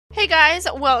Hey guys,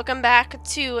 welcome back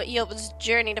to Ylva's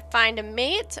journey to find a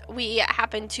mate. We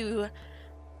happen to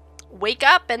wake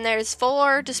up and there's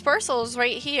 4 dispersals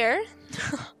right here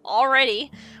already.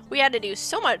 We had to do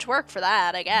so much work for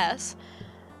that, I guess.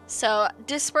 So,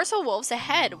 dispersal wolves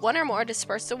ahead. 1 or more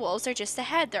dispersal wolves are just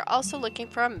ahead. They're also looking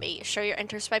for a mate. Show your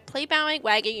interest by play bowing,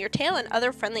 wagging your tail, and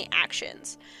other friendly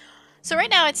actions. So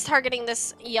right now it's targeting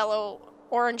this yellow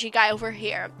orangey guy over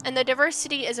here, and the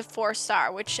diversity is a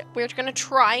 4-star, which we're gonna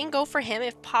try and go for him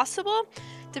if possible.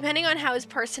 Depending on how his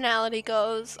personality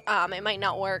goes, it might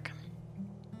not work,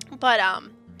 but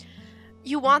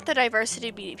you want the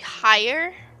diversity to be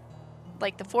higher.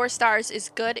 Like the 4 stars is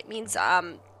good. It means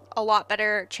a lot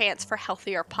better chance for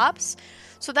healthier pups,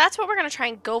 so that's what we're gonna try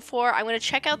and go for. I'm gonna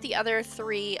check out the other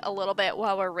 3 a little bit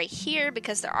while we're right here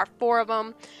because there are 4 of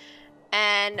them,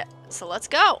 and so let's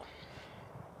go.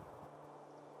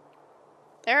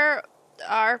 There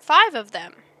are 5 of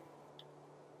them.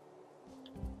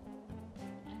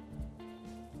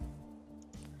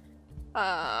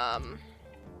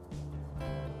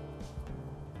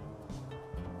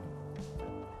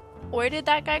 Where did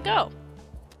that guy go?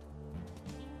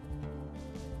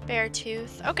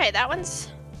 Beartooth. Okay, that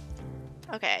one's...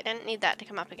 Okay, I didn't need that to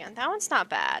come up again. That one's not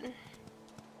bad.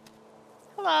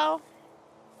 Hello.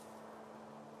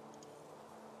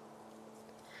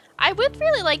 I would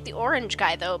really like the orange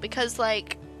guy, though, because,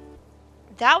 like,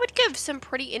 that would give some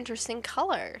pretty interesting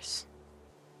colors.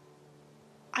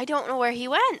 I don't know where he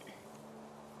went.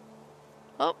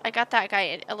 Oh, I got that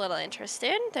guy a little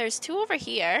interested. There's 2 over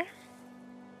here.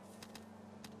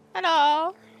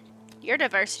 Hello. Your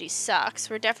diversity sucks.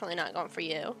 We're definitely not going for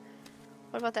you.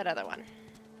 What about that other one?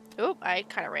 Oop, I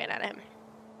kind of ran out of him.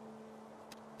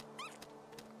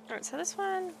 Alright, so this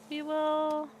one, we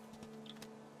will...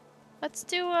 Let's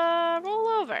do a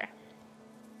rollover.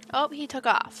 Oh, he took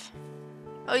off.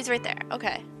 Oh, he's right there.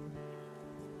 Okay.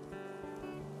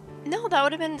 No, that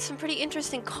would have been some pretty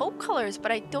interesting coat colors,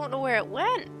 but I don't know where it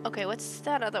went. Okay, what's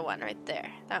that other one right there?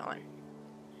 That one.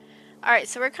 Alright,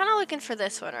 so we're kind of looking for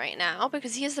this one right now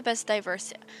because he has the best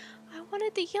diversity. I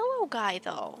wanted the yellow guy,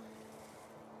 though.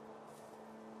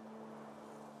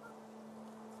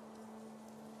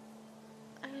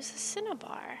 It was a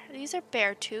Cinnabar. These are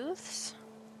Beartooths.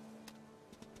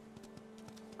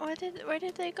 Where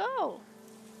did they go?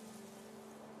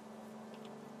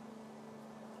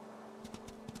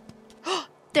 Oh,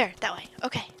 there, that way.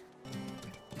 Okay.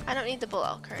 I don't need the bull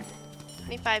elk herd.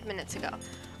 25 minutes ago.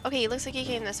 Okay, looks like he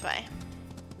came this way.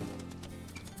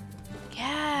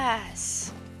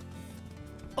 Yes.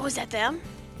 Oh, is that them?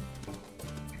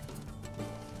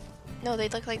 No, they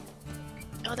look like...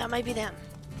 Oh, that might be them.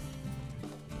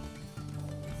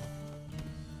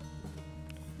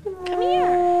 Come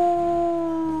here.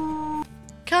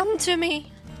 Come to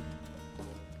me.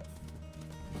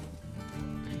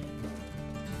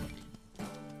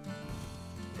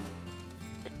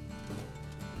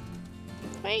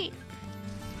 Wait.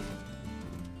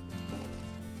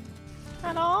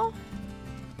 At all?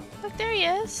 Look, there he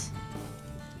is.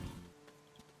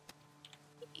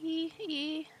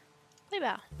 Play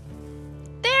bow.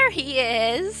 There he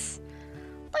is.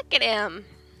 Look at him.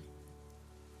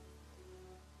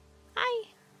 Hi.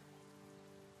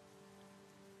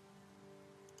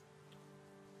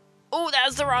 Oh, that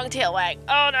was the wrong tail wag.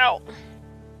 Oh no.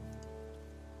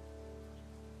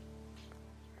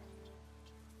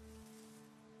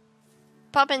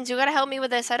 Puppins, you gotta help me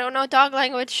with this. I don't know dog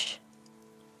language.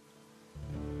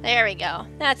 There we go.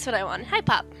 That's what I want. Hi,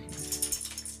 pup.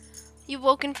 You've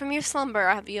woken from your slumber,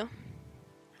 have you?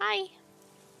 Hi.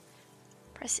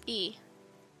 Press E.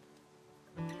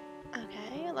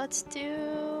 Okay, let's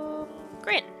do...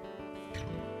 Grin.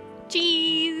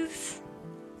 Jeez.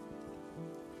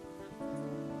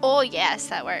 Oh, yes,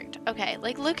 that worked. Okay,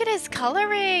 like, look at his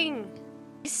coloring.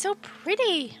 He's so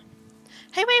pretty.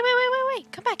 Hey,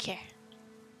 wait. Come back here.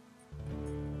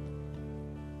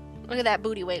 Look at that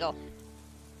booty wiggle.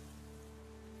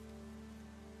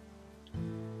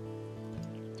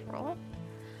 Roll.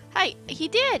 Hi, he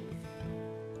did.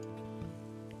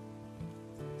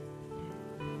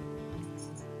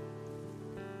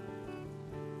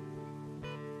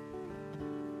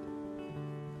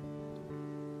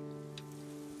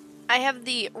 I have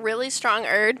the really strong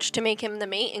urge to make him the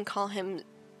mate and call him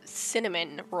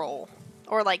Cinnamon Roll.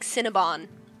 Or like Cinnabon.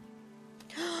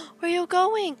 Where are you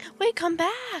going? Wait, come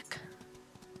back.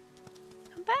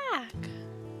 Come back.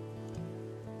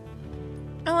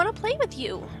 I want to play with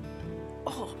you.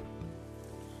 Oh.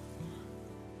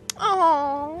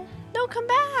 Oh. No, come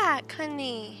back,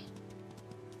 honey.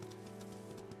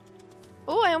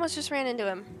 Oh, I almost just ran into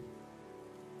him.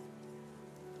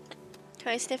 Can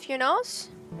I sniff your nose?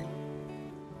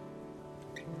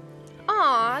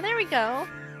 Aw, there we go.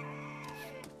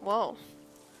 Whoa.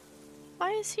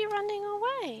 Why is he running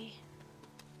away?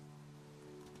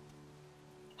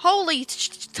 Holy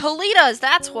Toledo's,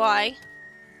 that's why.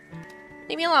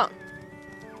 Leave me alone.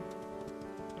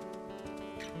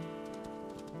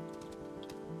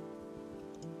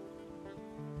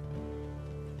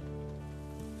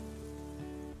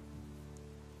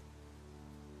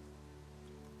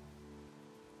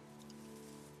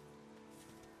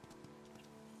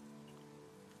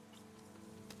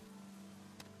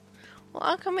 Well,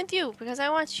 I'll come with you because I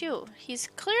want you. He's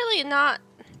clearly not.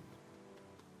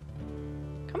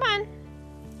 Come on.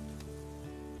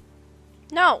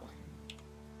 No.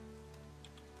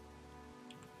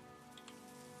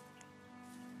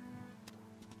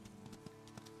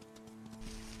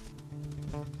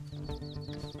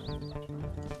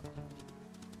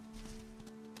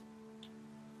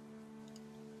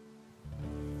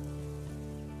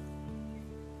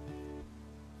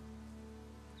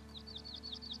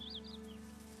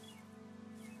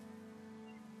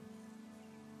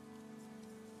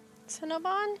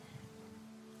 Cinnabar?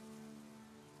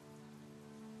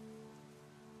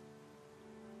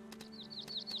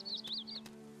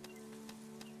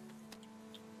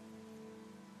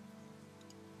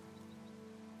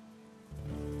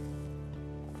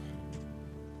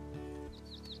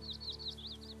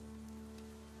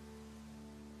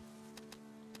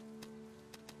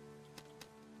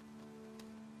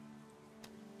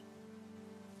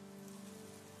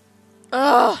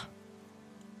 Ugh.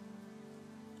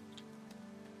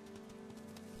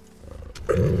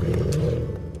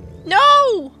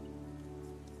 No!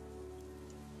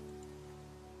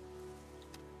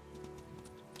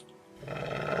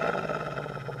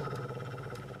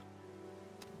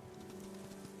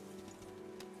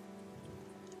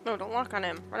 No, don't walk on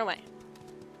him. Run away.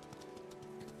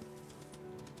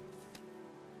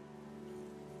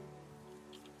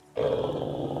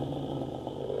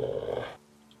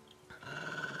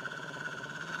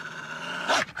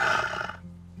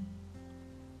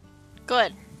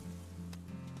 Good.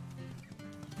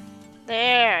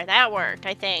 There, that worked,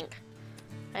 I think.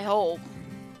 I hope.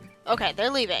 Okay, they're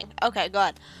leaving. Okay,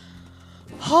 good.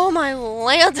 Oh my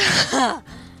land!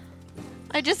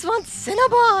 I just want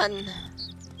Cinnabon!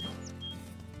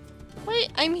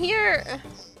 Wait, I'm here.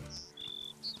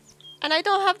 And I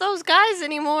don't have those guys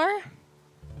anymore.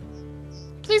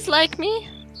 Please like me.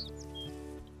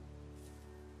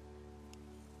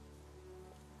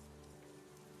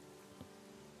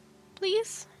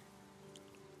 Please.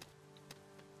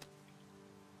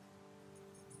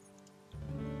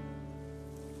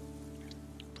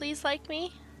 Please like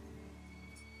me.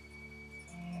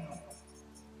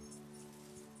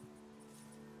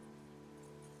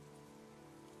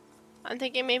 I'm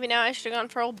thinking maybe now I should have gone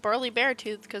for old Burly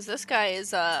Beartooth because this guy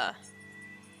is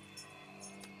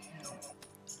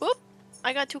Whoop!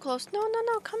 I got too close. No, no,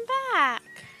 no, come back.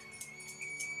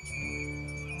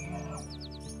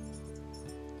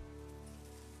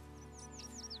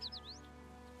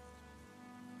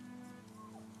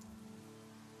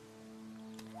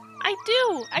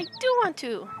 I do want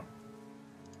to.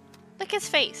 Look his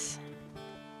face.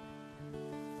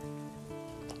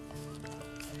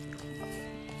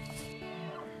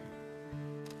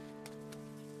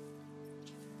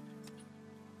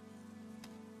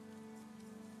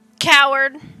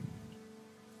 Coward.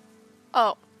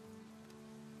 Oh.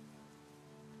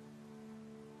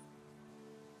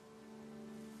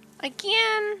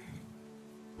 Again.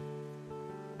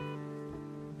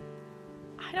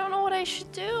 I don't know what I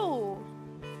should do.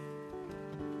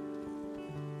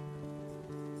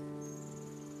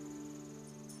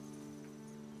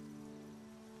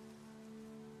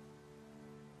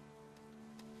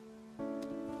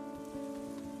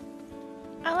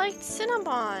 I liked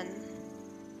Cinnabon.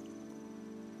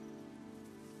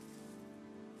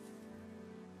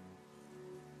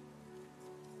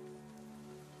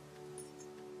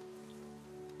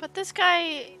 But this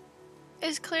guy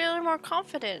is clearly more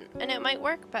confident, and it might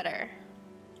work better.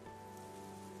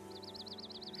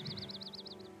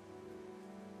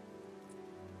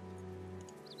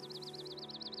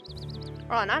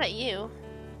 Oh, not at you.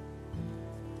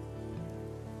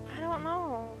 I don't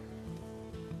know.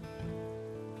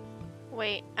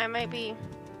 Wait, I might be...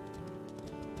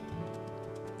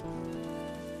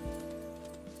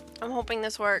 I'm hoping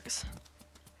this works.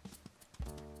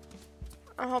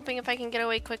 I'm hoping if I can get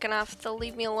away quick enough, they'll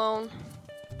leave me alone.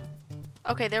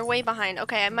 Okay, they're way behind.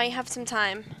 Okay, I might have some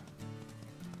time.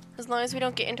 As long as we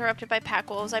don't get interrupted by pack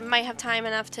wolves, I might have time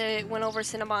enough to win over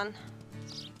Cinnabon.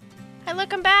 Hey,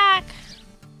 look, I'm back!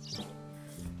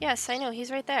 Yes, I know,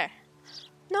 he's right there.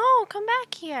 No, come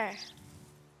back here.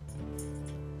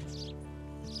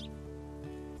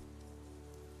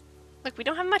 Look, we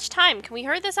don't have much time. Can we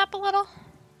hurry this up a little?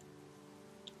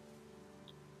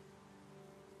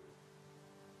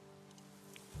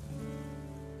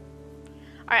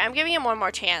 Alright, I'm giving him one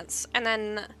more chance. And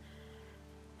then...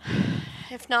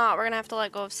 if not, we're gonna have to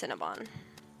let go of Cinnabar.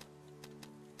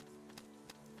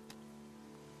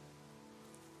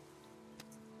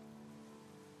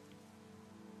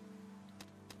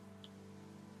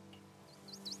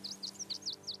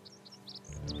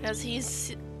 Because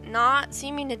he's not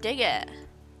seeming to dig it.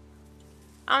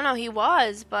 I don't know, he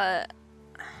was, but...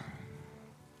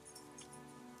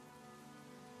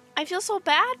 I feel so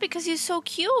bad because he's so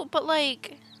cute, but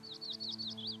like...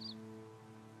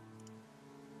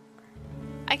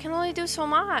 I can only do so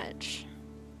much.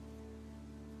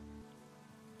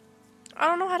 I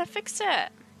don't know how to fix it.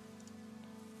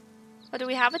 But do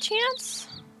we have a chance?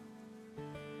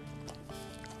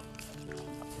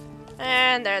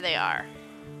 And there they are.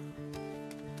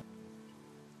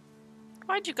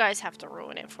 Why'd you guys have to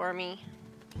ruin it for me?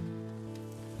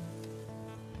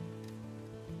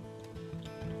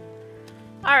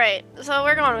 Alright, so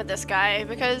we're going with this guy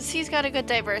because he's got a good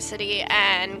diversity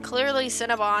and clearly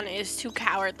Cinnabar is too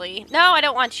cowardly. No, I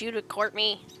don't want you to court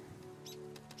me.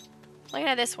 Look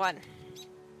at this one.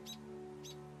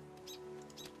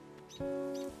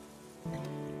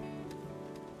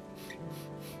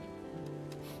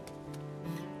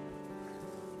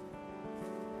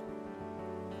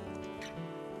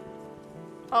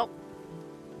 Oh.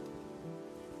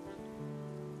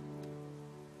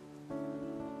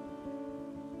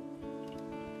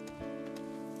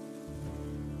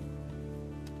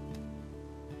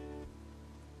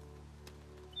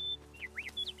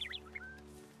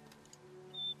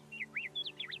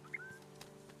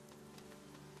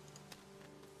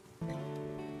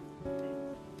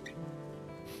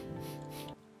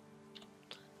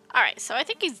 Alright, so I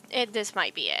think this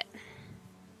might be it.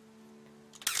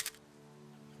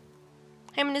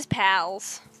 Him and his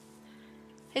pals.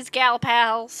 His gal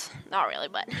pals. Not really,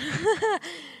 but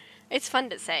it's fun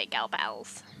to say, gal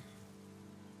pals.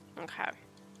 Okay.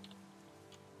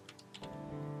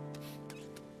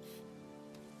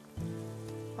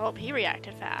 Oh, he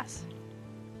reacted fast.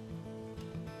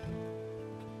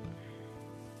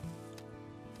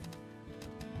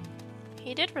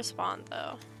 He did respond,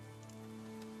 though.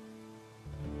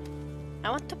 I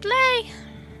want to play!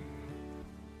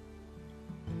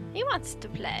 He wants to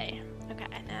play. Okay,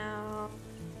 now...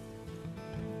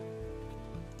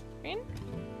 Green?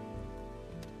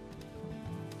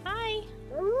 Hi!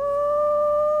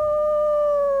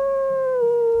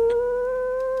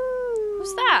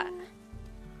 Who's that?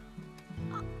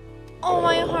 Oh,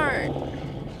 my heart!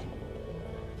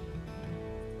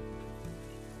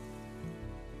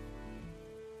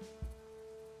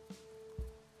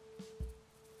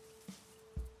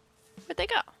 Where'd they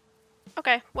go?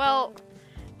 Okay, well...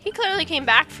 He clearly came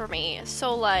back for me,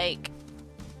 so like,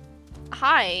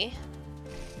 hi.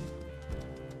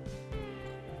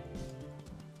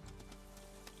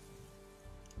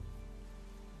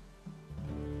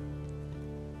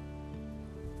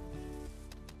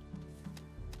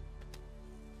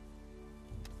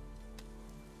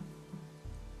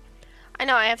 I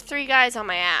know, I have 3 guys on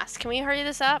my ass. Can we hurry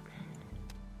this up?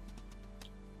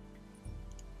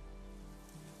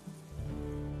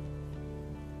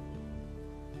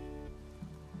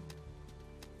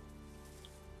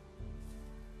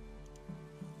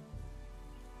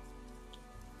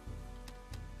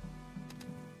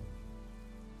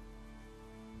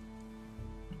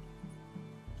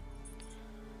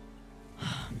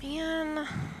 Man,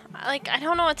 like, I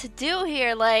don't know what to do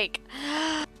here, like...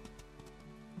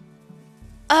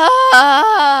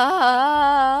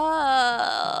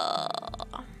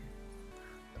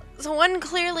 So one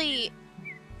clearly...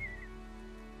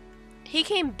 He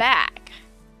came back.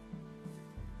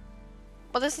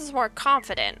 Well, this is more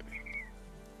confident.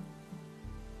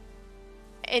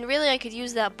 And really, I could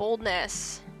use that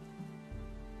boldness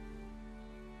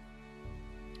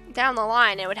down the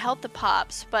line. It would help the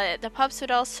pups, but the pups would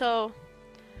also...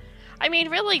 I mean,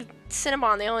 really,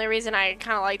 Cinnabar, the only reason I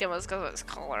kind of liked him was because of his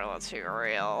color. Let's be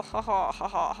real. Ha ha ha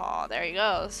ha ha. There he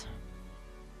goes.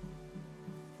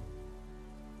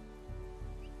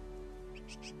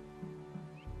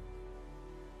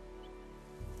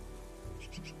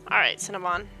 Alright,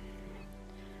 Cinnabar.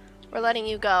 We're letting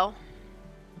you go.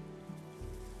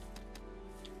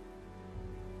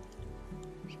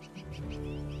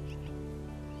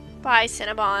 Bye,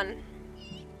 Cinnabar.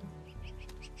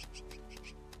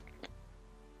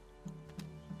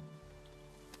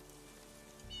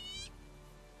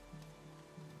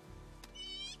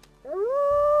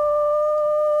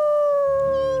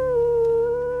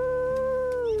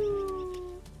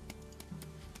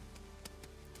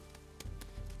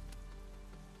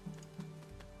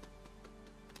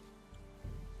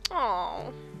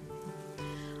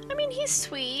 mean, he's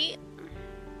sweet.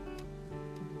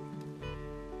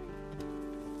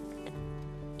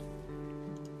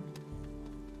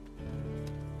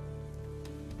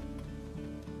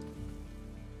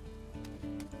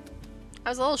 I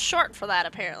was a little short for that,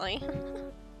 apparently.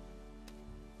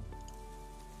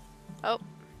 Oh.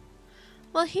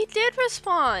 Well, he did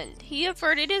respond. He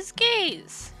averted his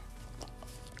gaze.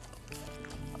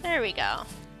 There we go.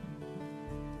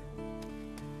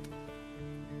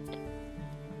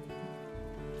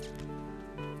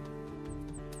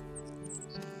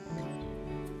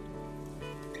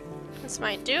 This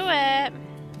might do it.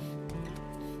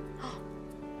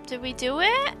 Did we do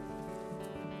it?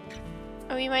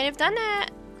 Oh, we might have done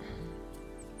it.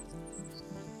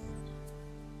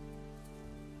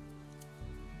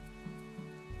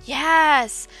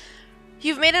 Yes!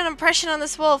 You've made an impression on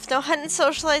this wolf. Now hunt and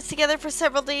socialize together for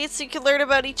several days so you can learn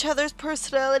about each other's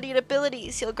personality and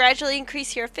abilities. You'll gradually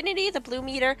increase your affinity, the blue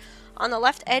meter on the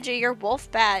left edge of your wolf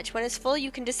badge. When it's full,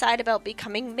 you can decide about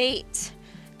becoming mates.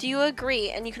 Do you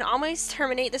agree? And you can always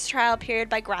terminate this trial period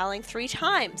by growling 3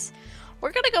 times.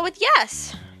 We're gonna go with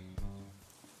yes.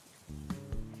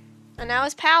 And now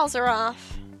his pals are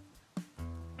off.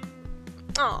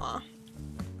 Aww.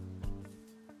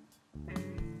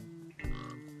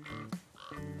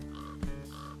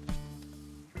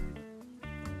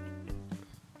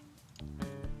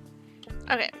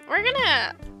 Okay, we're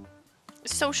gonna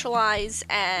socialize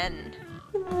and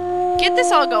get this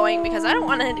all going because I don't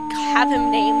want to have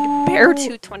him named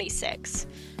Bear226.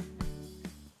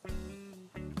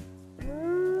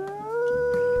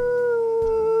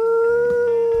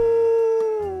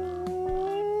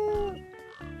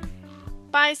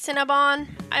 Bye, Cinnabar.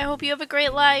 I hope you have a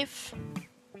great life.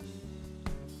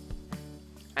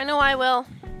 I know I will.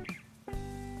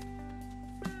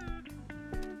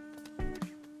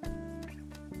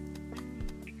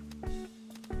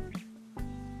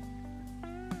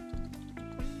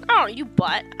 Oh, you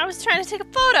butt. I was trying to take a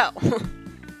photo.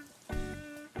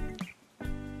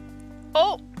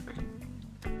 Oh.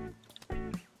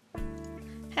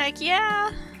 Heck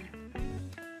yeah.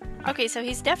 Okay, so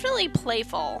he's definitely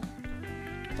playful,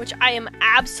 which I am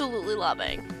absolutely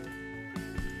loving.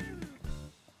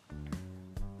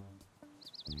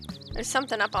 There's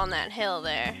something up on that hill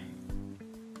there.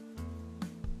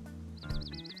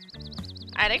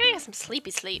 Alright, I gotta get some sleepy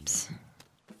sleeps.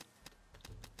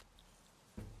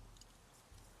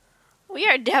 We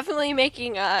are definitely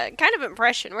making a kind of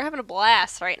impression. We're having a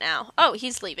blast right now. Oh,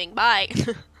 he's leaving. Bye.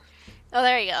 Oh,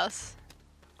 there he goes.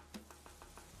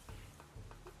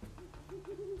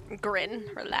 Grin.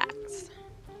 Relax.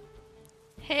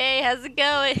 Hey, how's it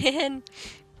going?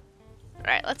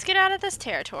 Alright, let's get out of this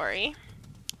territory.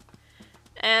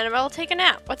 And we'll take a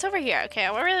nap. What's over here? Okay,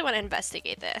 I really want to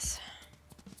investigate this.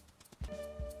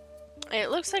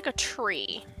 It looks like a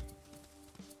tree.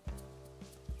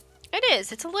 It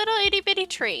is. It's a little itty-bitty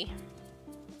tree.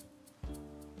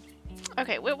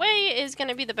 Okay, what way is going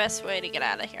to be the best way to get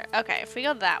out of here? Okay, if we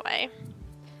go that way.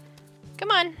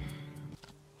 Come on.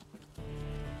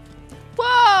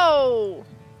 Whoa!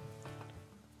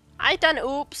 I done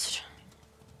oops.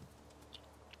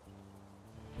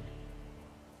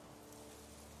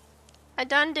 I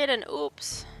done did an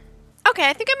oops. Okay,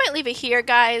 I think I might leave it here,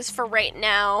 guys, for right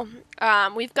now.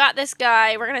 We've got this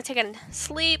guy. We're going to take a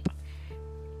sleep.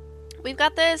 We've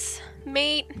got this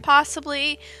mate,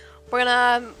 possibly. We're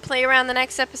gonna play around the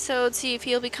next episode, see if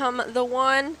he'll become the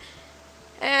one,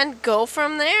 and go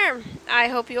from there. I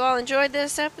hope you all enjoyed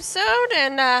this episode,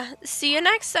 and see you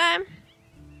next time.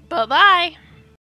 Bye-bye.